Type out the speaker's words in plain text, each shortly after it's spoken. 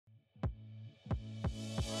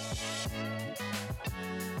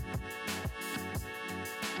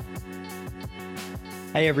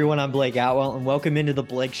Hey everyone, I'm Blake Atwell, and welcome into the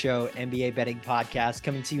Blake Show NBA betting podcast,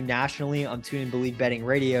 coming to you nationally on Tune and Believe Betting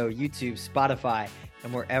Radio, YouTube, Spotify,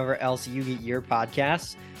 and wherever else you get your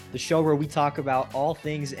podcasts. The show where we talk about all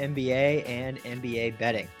things NBA and NBA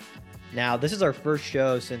betting. Now, this is our first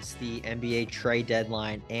show since the NBA trade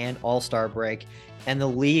deadline and All-Star break, and the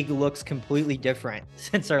league looks completely different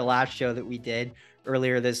since our last show that we did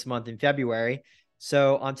earlier this month in February.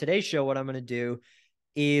 So on today's show, what I'm going to do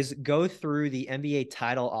is go through the NBA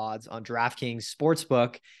title odds on DraftKings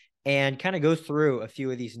Sportsbook and kind of go through a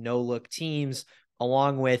few of these no-look teams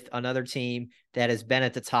along with another team that has been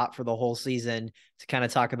at the top for the whole season to kind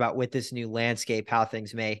of talk about with this new landscape, how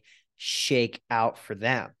things may shake out for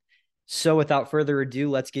them. So without further ado,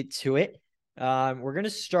 let's get to it. We're going to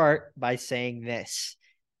start by saying this.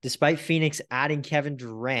 Despite Phoenix adding Kevin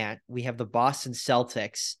Durant, we have the Boston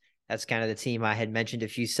Celtics. That's kind of the team I had mentioned a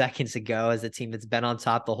few seconds ago as the team that's been on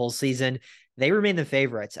top the whole season. They remain the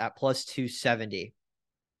favorites at plus 270.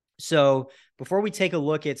 So before we take a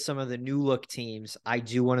look at some of the new look teams, I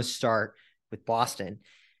do want to start with Boston.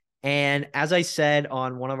 And as I said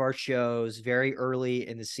on one of our shows very early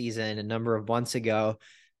in the season, a number of months ago,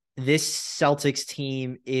 this Celtics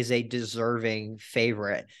team is a deserving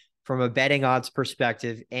favorite from a betting odds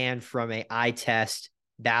perspective and from a eye test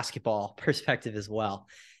basketball perspective as well.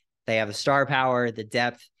 They have the star power, the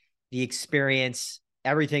depth, the experience,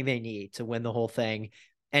 everything they need to win the whole thing.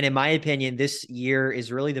 And in my opinion, this year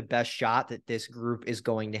is really the best shot that this group is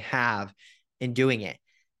going to have in doing it.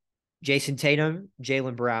 Jason Tatum,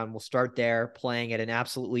 Jaylen Brown will start there playing at an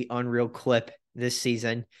absolutely unreal clip this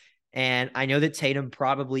season. And I know that Tatum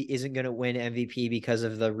probably isn't going to win MVP because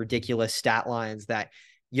of the ridiculous stat lines that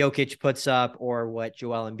Jokic puts up or what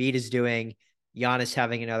Joel Embiid is doing, Giannis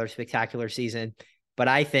having another spectacular season. But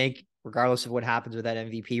I think, regardless of what happens with that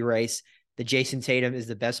MVP race, that Jason Tatum is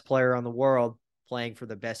the best player on the world playing for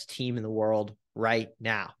the best team in the world right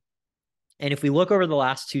now. And if we look over the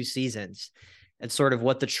last two seasons and sort of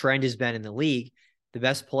what the trend has been in the league, the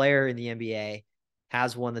best player in the NBA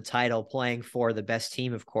has won the title playing for the best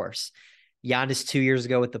team, of course. Giannis 2 years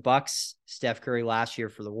ago with the Bucks, Steph Curry last year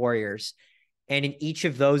for the Warriors. And in each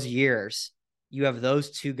of those years, you have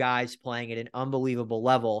those two guys playing at an unbelievable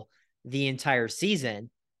level the entire season.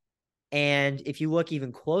 And if you look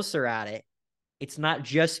even closer at it, it's not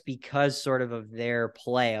just because sort of their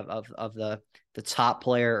play of the top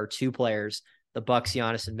player or two players, the Bucks,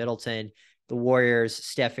 Giannis and Middleton, the Warriors,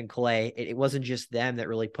 Steph and Clay. It wasn't just them that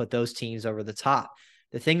really put those teams over the top.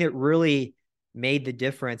 The thing that really made the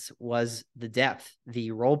difference was the depth, the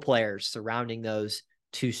role players surrounding those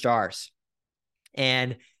two stars.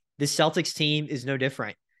 And the Celtics team is no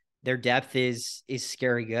different. Their depth is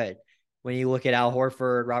scary good. When you look at Al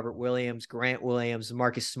Horford, Robert Williams, Grant Williams,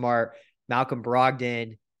 Marcus Smart, Malcolm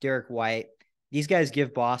Brogdon, Derek White, these guys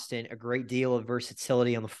give Boston a great deal of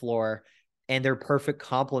versatility on the floor, and they're perfect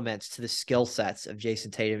complements to the skill sets of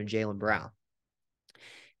Jason Tatum and Jaylen Brown.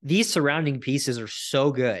 These surrounding pieces are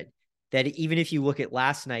so good that even if you look at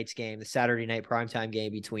last night's game, the Saturday night primetime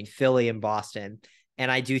game between Philly and Boston,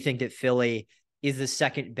 and I do think that Philly is the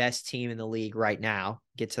second best team in the league right now.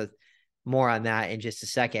 Get to more on that in just a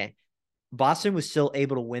second. Boston was still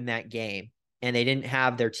able to win that game, and they didn't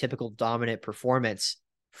have their typical dominant performance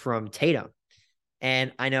from Tatum.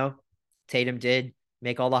 And I know Tatum did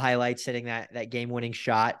make all the highlights, hitting that game-winning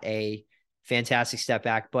shot, a fantastic step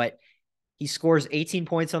back, but he scores 18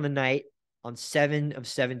 points on the night on 7 of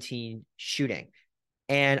 17 shooting.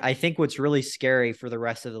 And I think what's really scary for the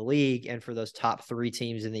rest of the league and for those top three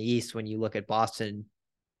teams in the East, when you look at Boston,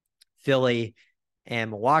 Philly,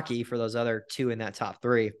 and Milwaukee, for those other two in that top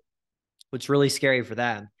three, what's really scary for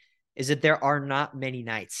them is that there are not many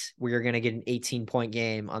nights where you're going to get an 18-point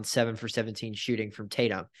game on 7 for 17 shooting from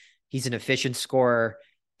Tatum. He's an efficient scorer,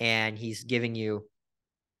 and he's giving you,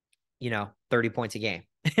 30 points a game.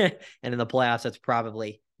 And in the playoffs, that's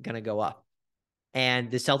probably going to go up. And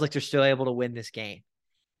the Celtics are still able to win this game.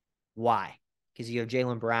 Why? Because you have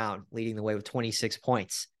Jaylen Brown leading the way with 26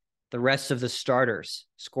 points. The rest of the starters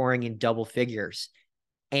scoring in double figures.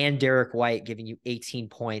 And Derek White giving you 18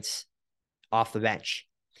 points off the bench.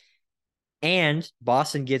 And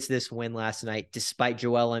Boston gets this win last night, despite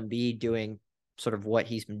Joel Embiid doing sort of what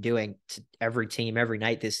he's been doing to every team every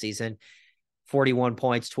night this season, 41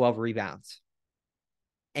 points, 12 rebounds.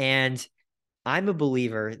 And I'm a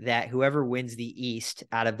believer that whoever wins the East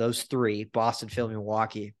out of those three, Boston, Philly,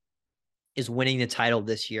 Milwaukee, is winning the title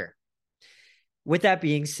this year. With that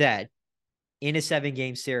being said, in a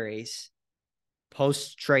 7-game series,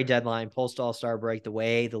 post-trade deadline, post-All-Star break, the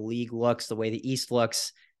way the league looks, the way the East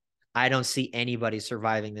looks, I don't see anybody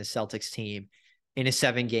surviving this Celtics team in a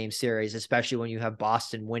 7-game series, especially when you have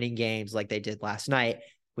Boston winning games like they did last night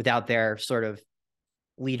without their sort of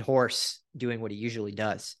lead horse doing what he usually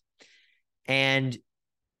does. And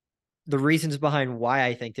the reasons behind why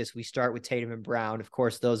I think this, we start with Tatum and Brown. Of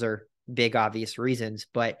course, those are big, obvious reasons,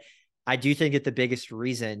 but I do think that the biggest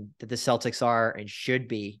reason that the Celtics are and should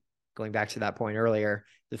be, going back to that point earlier,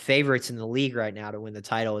 the favorites in the league right now to win the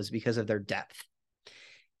title is because of their depth.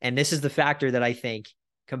 And this is the factor that I think,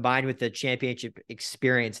 combined with the championship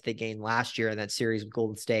experience they gained last year in that series with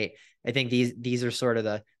Golden State, I think these are sort of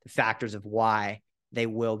the factors of why they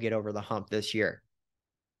will get over the hump this year.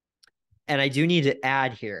 And I do need to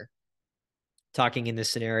add here, talking in this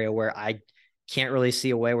scenario where I can't really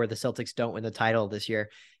see a way where the Celtics don't win the title this year.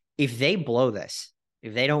 If they blow this,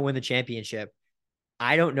 if they don't win the championship,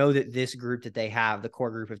 I don't know that this group that they have, the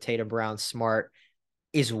core group of Tatum, Brown, Smart,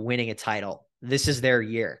 is winning a title. This is their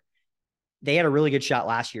year. They had a really good shot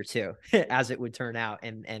last year too, as it would turn out,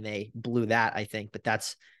 and they blew that, I think. But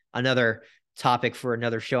that's another topic for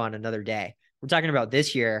another show on another day. We're talking about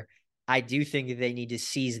this year. I do think that they need to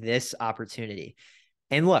seize this opportunity.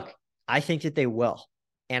 And look, I think that they will.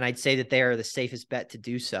 And I'd say that they are the safest bet to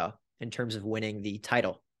do so in terms of winning the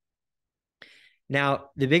title. Now,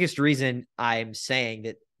 the biggest reason I'm saying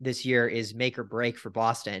that this year is make or break for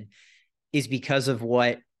Boston is because of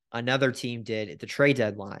what another team did at the trade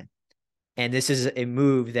deadline. And this is a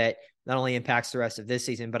move that not only impacts the rest of this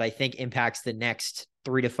season, but I think impacts the next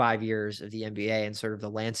 3 to 5 years of the NBA and sort of the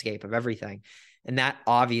landscape of everything. And that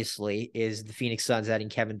obviously is the Phoenix Suns adding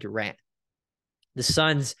Kevin Durant. The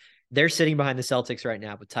Suns, they're sitting behind the Celtics right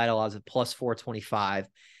now with title odds of plus 425.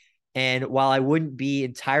 And while I wouldn't be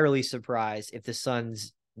entirely surprised if the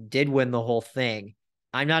Suns did win the whole thing,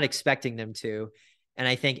 I'm not expecting them to. And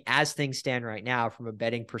I think as things stand right now, from a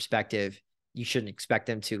betting perspective, you shouldn't expect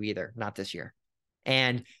them to either, not this year.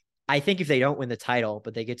 And I think if they don't win the title,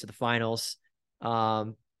 but they get to the finals,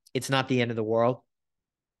 it's not the end of the world.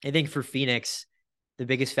 I think for Phoenix, the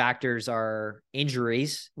biggest factors are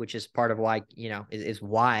injuries, which is part of why, is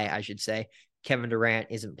why I should say Kevin Durant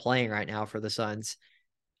isn't playing right now for the Suns.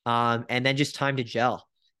 And then just time to gel.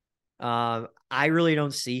 I really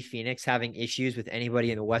don't see Phoenix having issues with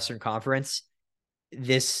anybody in the Western Conference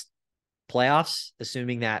this playoffs,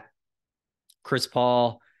 assuming that Chris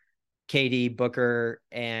Paul, KD, Booker,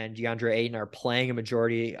 and DeAndre Ayton are playing a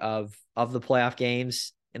majority of the playoff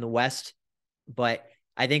games in the West. But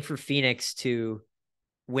I think for Phoenix to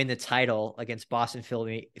win the title against Boston,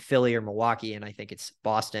 Philly, or Milwaukee, and I think it's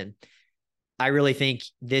Boston, I really think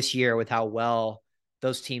this year, with how well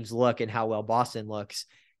those teams look and how well Boston looks,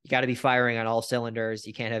 you got to be firing on all cylinders.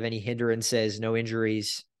 You can't have any hindrances, no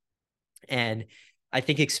injuries. And I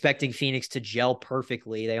think expecting Phoenix to gel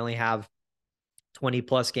perfectly, they only have 20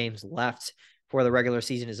 plus games left before the regular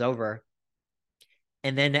season is over.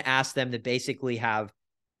 And then to ask them to basically have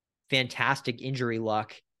fantastic injury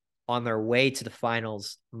luck on their way to the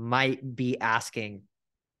finals might be asking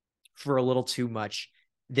for a little too much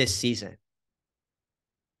this season.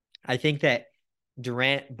 I think that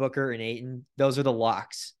Durant, Booker, and Ayton, those are the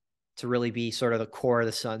locks to really be sort of the core of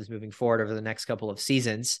the Suns moving forward over the next couple of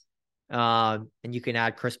seasons. And you can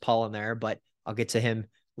add Chris Paul in there, but I'll get to him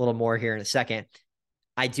a little more here in a second.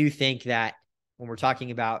 I do think that when we're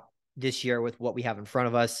talking about this year with what we have in front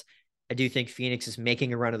of us, I do think Phoenix is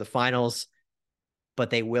making a run of the finals, but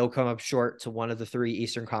they will come up short to one of the 3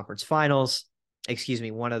 Eastern Conference finals.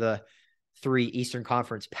 One of the 3 Eastern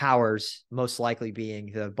Conference powers, most likely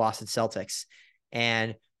being the Boston Celtics.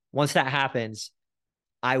 And once that happens,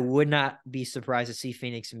 I would not be surprised to see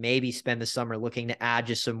Phoenix maybe spend the summer looking to add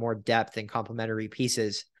just some more depth and complementary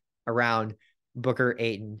pieces around Booker,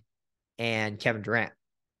 Ayton, and Kevin Durant.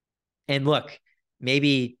 And look,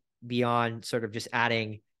 maybe beyond sort of just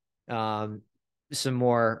adding some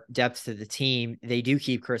more depth to the team, they do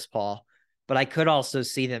keep Chris Paul, but I could also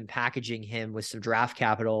see them packaging him with some draft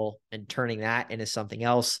capital and turning that into something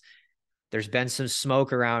else. There's been some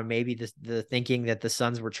smoke around maybe the thinking that the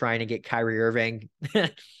Suns were trying to get Kyrie Irving.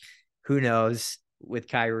 Who knows with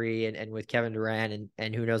Kyrie and with Kevin Durant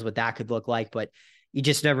and who knows what that could look like, but you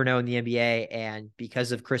just never know in the NBA. And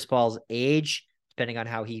because of Chris Paul's age, depending on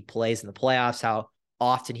how he plays in the playoffs, how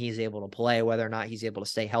often he's able to play, whether or not he's able to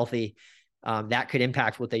stay healthy, that could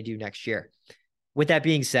impact what they do next year. With that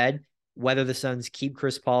being said, whether the Suns keep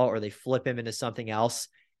Chris Paul or they flip him into something else,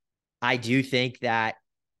 I do think that,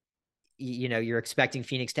 you're expecting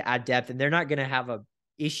Phoenix to add depth, and they're not going to have a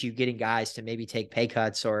issue getting guys to maybe take pay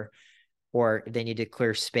cuts or they need to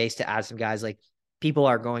clear space to add some guys. Like, people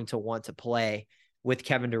are going to want to play with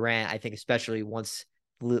Kevin Durant, I think, especially once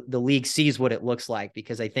the league sees what it looks like,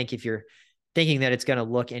 because I think if you're thinking that it's going to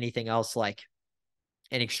look anything else like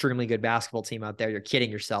an extremely good basketball team out there. You're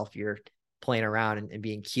kidding yourself. You're playing around and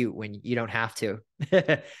being cute when you don't have to.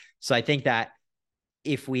 So I think that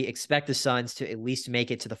if we expect the Suns to at least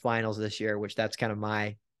make it to the finals this year, which that's kind of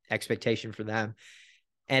my expectation for them,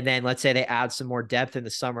 and then let's say they add some more depth in the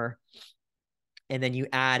summer, and then you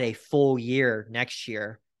add a full year next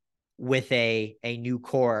year with a new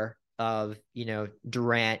core of,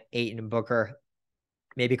 Durant, Ayton, and Booker.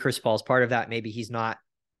 Maybe Chris Paul's part of that. Maybe he's not.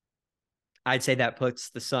 I'd say that puts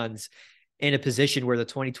the Suns in a position where the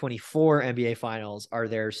 2024 NBA finals are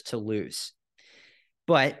theirs to lose.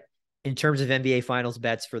 But in terms of NBA finals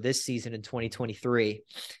bets for this season in 2023,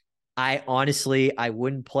 I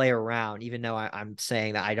wouldn't play around, even though I'm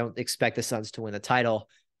saying that I don't expect the Suns to win the title.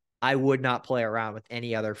 I would not play around with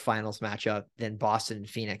any other finals matchup than Boston and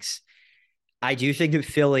Phoenix. I do think that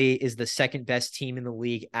Philly is the second best team in the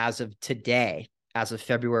league as of today, as of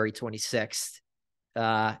February 26th.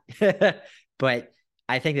 But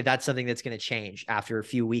I think that that's something that's going to change after a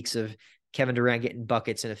few weeks of Kevin Durant getting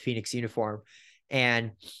buckets in a Phoenix uniform.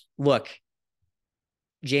 And look,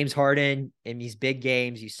 James Harden in these big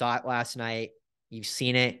games, you saw it last night. You've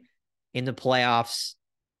seen it in the playoffs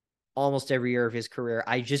almost every year of his career.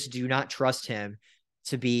 I just do not trust him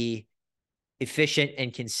to be efficient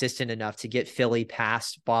and consistent enough to get Philly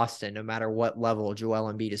past Boston, no matter what level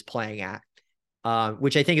Joel Embiid is playing at,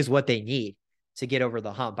 which I think is what they need to get over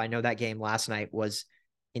the hump. I know that game last night was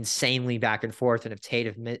insanely back and forth, and if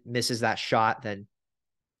Tatum misses that shot, then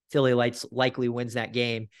Philly likely wins that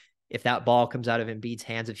game. If that ball comes out of Embiid's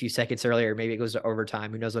hands a few seconds earlier, maybe it goes to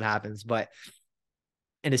overtime. Who knows what happens? But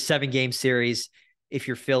in a 7-game series, if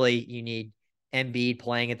you're Philly, you need Embiid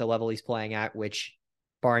playing at the level he's playing at, which,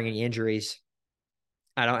 barring any injuries,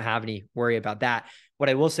 I don't have any worry about that. What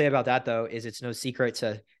I will say about that, though, is it's no secret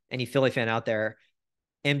to any Philly fan out there.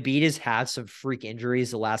 Embiid has had some freak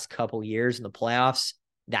injuries the last couple years in the playoffs.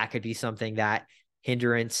 That could be something that a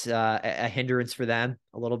hindrance for them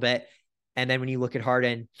a little bit. And then when you look at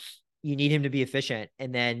Harden, you need him to be efficient.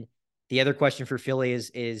 And then the other question for Philly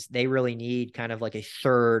is they really need kind of like a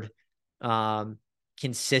third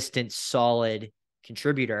consistent, solid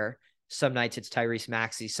contributor. Some nights it's Tyrese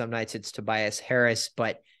Maxey, some nights it's Tobias Harris,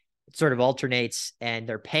 but it sort of alternates, and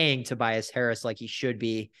they're paying Tobias Harris like he should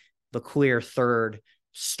be the clear third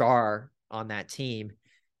star on that team.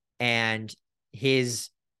 And his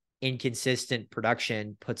inconsistent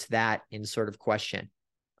production puts that in sort of question.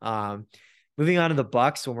 Moving on to the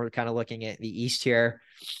Bucks, when we're kind of looking at the East here,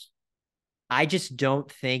 I just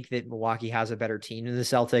don't think that Milwaukee has a better team than the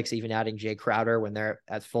Celtics, even adding Jay Crowder when they're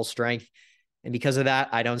at full strength. And because of that,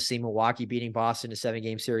 I don't see Milwaukee beating Boston in a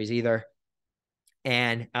 7-game series either.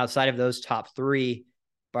 And outside of those top three,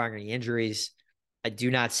 barring any injuries, I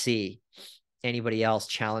do not see anybody else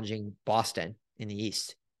challenging Boston in the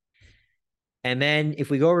East. And then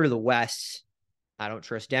if we go over to the West, I don't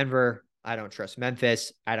trust Denver. I don't trust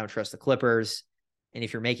Memphis. I don't trust the Clippers. And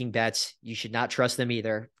if you're making bets, you should not trust them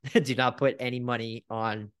either. Do not put any money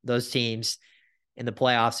on those teams in the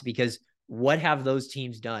playoffs, because what have those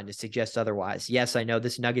teams done to suggest otherwise? Yes, I know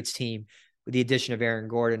this Nuggets team, with the addition of Aaron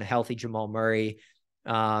Gordon, a healthy Jamal Murray,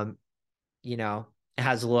 has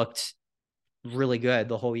looked really good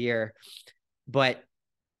the whole year. But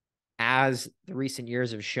as the recent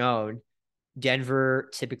years have shown, Denver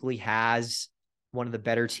typically has one of the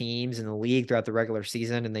better teams in the league throughout the regular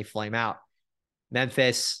season, and they flame out.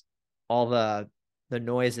 Memphis, all the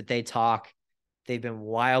noise that they talk, they've been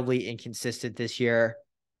wildly inconsistent this year.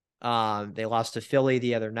 They lost to Philly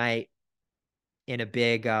the other night in a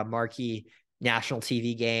big marquee national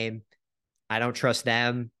TV game. I don't trust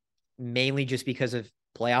them, mainly just because of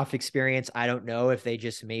playoff experience. I don't know if they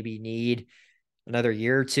just maybe need another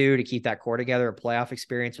year or two to keep that core together, a playoff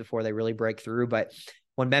experience, before they really break through. But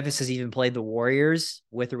when Memphis has even played the Warriors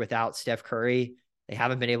with or without Steph Curry, they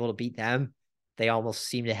haven't been able to beat them. They almost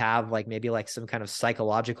seem to have maybe some kind of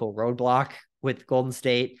psychological roadblock with Golden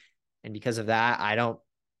State. And because of that, I don't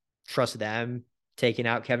trust them taking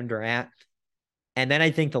out Kevin Durant. And then I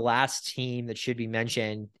think the last team that should be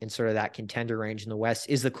mentioned in sort of that contender range in the West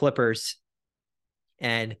is the Clippers.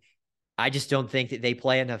 And I just don't think that they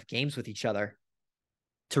play enough games with each other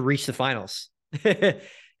to reach the finals. And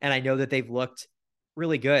I know that they've looked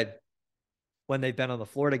really good when they've been on the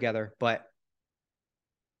floor together, but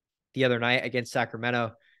the other night against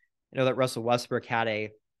Sacramento, I know that Russell Westbrook had a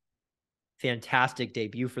fantastic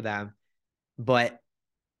debut for them, but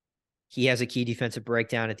he has a key defensive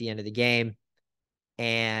breakdown at the end of the game,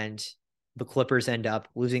 and the Clippers end up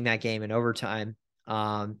losing that game in overtime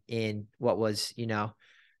in what was,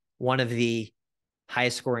 one of the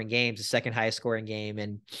highest scoring games, the second highest scoring game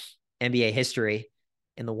in NBA history.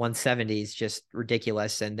 in the 170s, just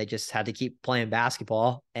ridiculous. And they just had to keep playing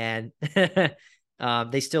basketball, and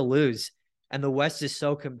they still lose. And the West is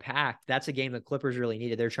so compact. That's a game the Clippers really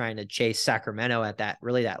needed. They're trying to chase Sacramento at that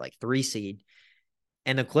like 3 seed.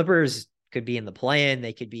 And the Clippers could be in the play-in.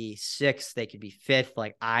 They could be 6th. They could be 5th.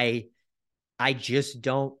 Like I just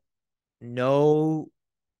don't know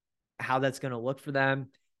how that's going to look for them.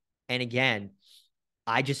 And again,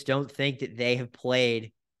 I just don't think that they have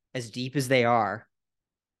played as deep as they are.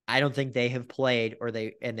 I don't think they have played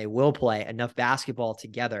they will play enough basketball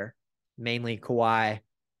together, mainly Kawhi,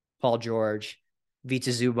 Paul George, Vita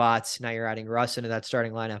Zubac. Now you're adding Russ into that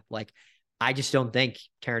starting lineup. Like, I just don't think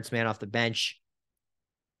Terrence Mann off the bench.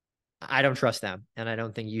 I don't trust them, and I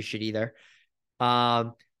don't think you should either.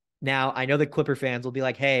 Now I know the Clipper fans will be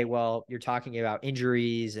like, hey, well, you're talking about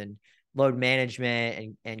injuries and load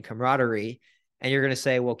management and camaraderie. And you're going to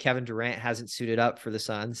say, well, Kevin Durant hasn't suited up for the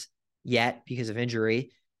Suns yet because of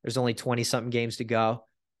injury. There's only 20 something games to go.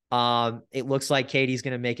 It looks like KD's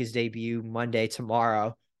going to make his debut Monday,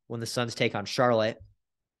 tomorrow, when the Suns take on Charlotte.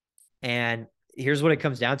 And here's what it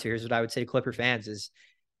comes down to. Here's what I would say to Clipper fans is,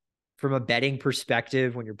 from a betting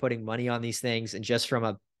perspective, when you're putting money on these things, and just from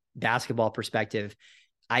a basketball perspective,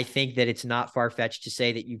 I think that it's not far-fetched to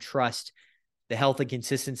say that you trust the health and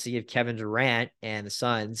consistency of Kevin Durant and the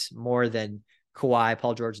Suns more than Kawhi,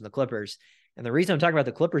 Paul George, and the Clippers. And the reason I'm talking about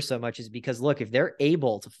the Clippers so much is because, look, if they're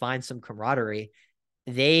able to find some camaraderie,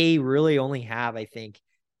 they really only have, I think,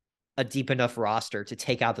 a deep enough roster to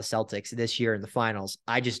take out the Celtics this year in the finals.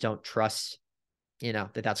 I just don't trust,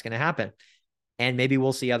 that that's going to happen. And maybe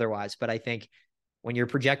we'll see otherwise. But I think when you're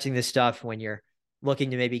projecting this stuff, when you're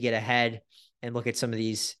looking to maybe get ahead and look at some of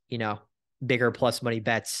these, bigger plus money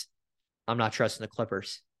bets, I'm not trusting the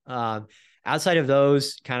Clippers. Outside of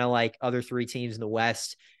those, kind of like other 3 teams in the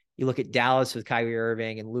West, you look at Dallas with Kyrie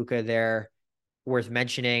Irving and Luka there, worth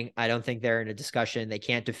mentioning. I don't think they're in a discussion. They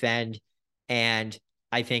can't defend. And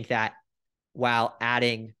I think that while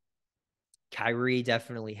adding Kyrie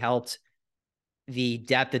definitely helped, the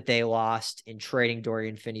depth that they lost in trading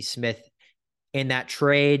Dorian Finney-Smith in that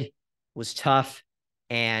trade was tough.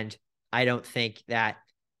 And I don't think that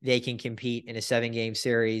they can compete in a 7-game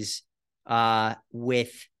series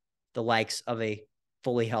with the likes of a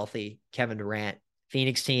fully healthy Kevin Durant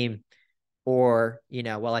Phoenix team, or,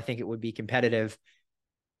 well, I think it would be competitive.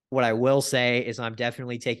 What I will say is I'm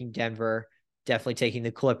definitely taking Denver, definitely taking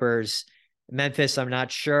the Clippers. Memphis, I'm not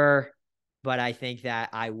sure, but I think that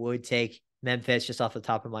I would take Memphis just off the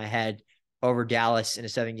top of my head over Dallas in a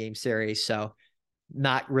 7-game series. So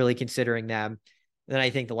not really considering them. Then I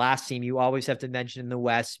think the last team you always have to mention in the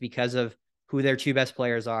West, because of who their 2 best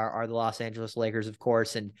players are the Los Angeles Lakers, of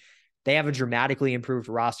course. And they have a dramatically improved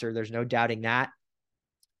roster. There's no doubting that.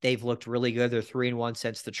 They've looked really good. They're 3-1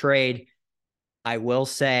 since the trade. I will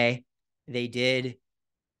say they did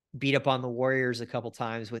beat up on the Warriors a couple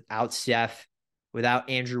times without Steph, without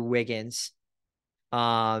Andrew Wiggins.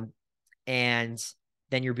 And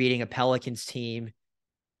then you're beating a Pelicans team,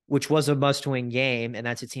 which was a must-win game, and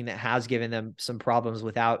that's a team that has given them some problems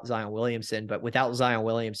without Zion Williamson. But without Zion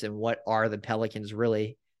Williamson, what are the Pelicans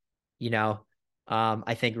really?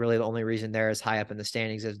 I think really the only reason they're as high up in the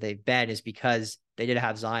standings as they've been is because they did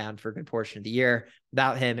have Zion for a good portion of the year.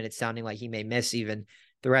 Without him, and it's sounding like he may miss even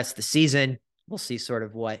the rest of the season. We'll see sort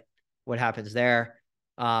of what happens there.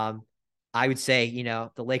 I would say, the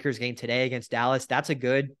Lakers game today against Dallas, that's a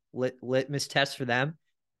good litmus test for them.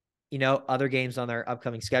 Other games on their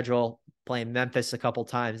upcoming schedule, playing Memphis a couple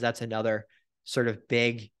times, that's another sort of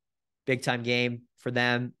big time game for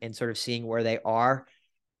them, and sort of seeing where they are.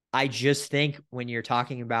 I just think when you're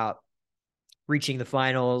talking about reaching the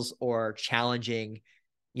finals or challenging,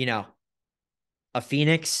 a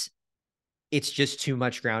Phoenix, it's just too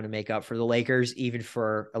much ground to make up for the Lakers, even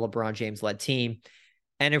for a LeBron James-led team.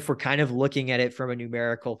 And if we're kind of looking at it from a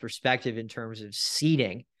numerical perspective in terms of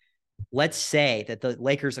seeding, let's say that the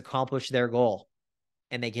Lakers accomplish their goal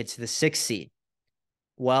and they get to the 6th seed.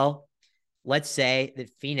 Well, let's say that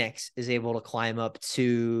Phoenix is able to climb up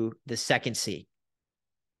to the 2nd seed.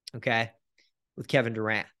 Okay. With Kevin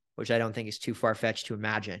Durant, which I don't think is too far-fetched to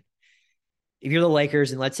imagine. If you're the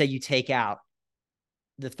Lakers and let's say you take out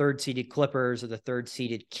the 3rd seeded Clippers or the 3rd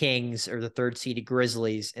seeded Kings or the 3rd seeded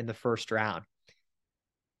Grizzlies in the first round,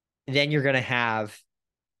 then you're going to have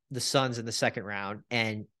the Suns in the second round,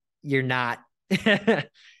 and you're not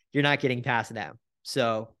getting past them.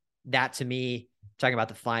 So that, to me, talking about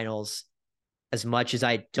the finals, as much as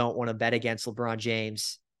I don't want to bet against LeBron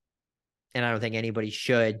James, and I don't think anybody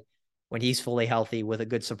should when he's fully healthy with a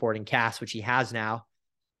good supporting cast, which he has now,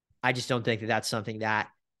 I just don't think that that's something that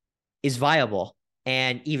is viable.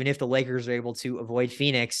 And even if the Lakers are able to avoid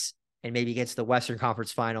Phoenix and maybe get to the Western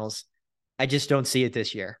Conference Finals, I just don't see it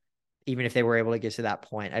this year. Even if they were able to get to that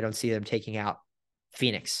point, I don't see them taking out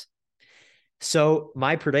Phoenix. So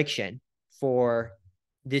my prediction for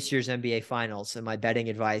this year's NBA Finals and my betting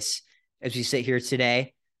advice as we sit here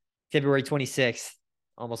today, February 26th,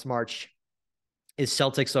 almost March, is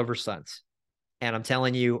Celtics over Suns. And I'm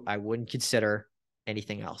telling you, I wouldn't consider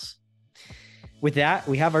anything else. With that,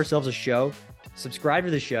 we have ourselves a show. Subscribe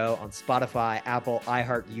to the show on Spotify, Apple,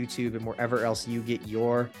 iHeart, YouTube, and wherever else you get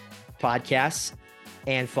your podcasts.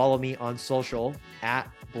 And follow me on social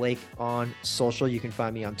at Blake on social. You can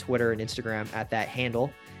find me on Twitter and Instagram at that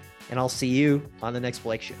handle. And I'll see you on the next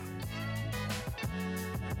Blake Show.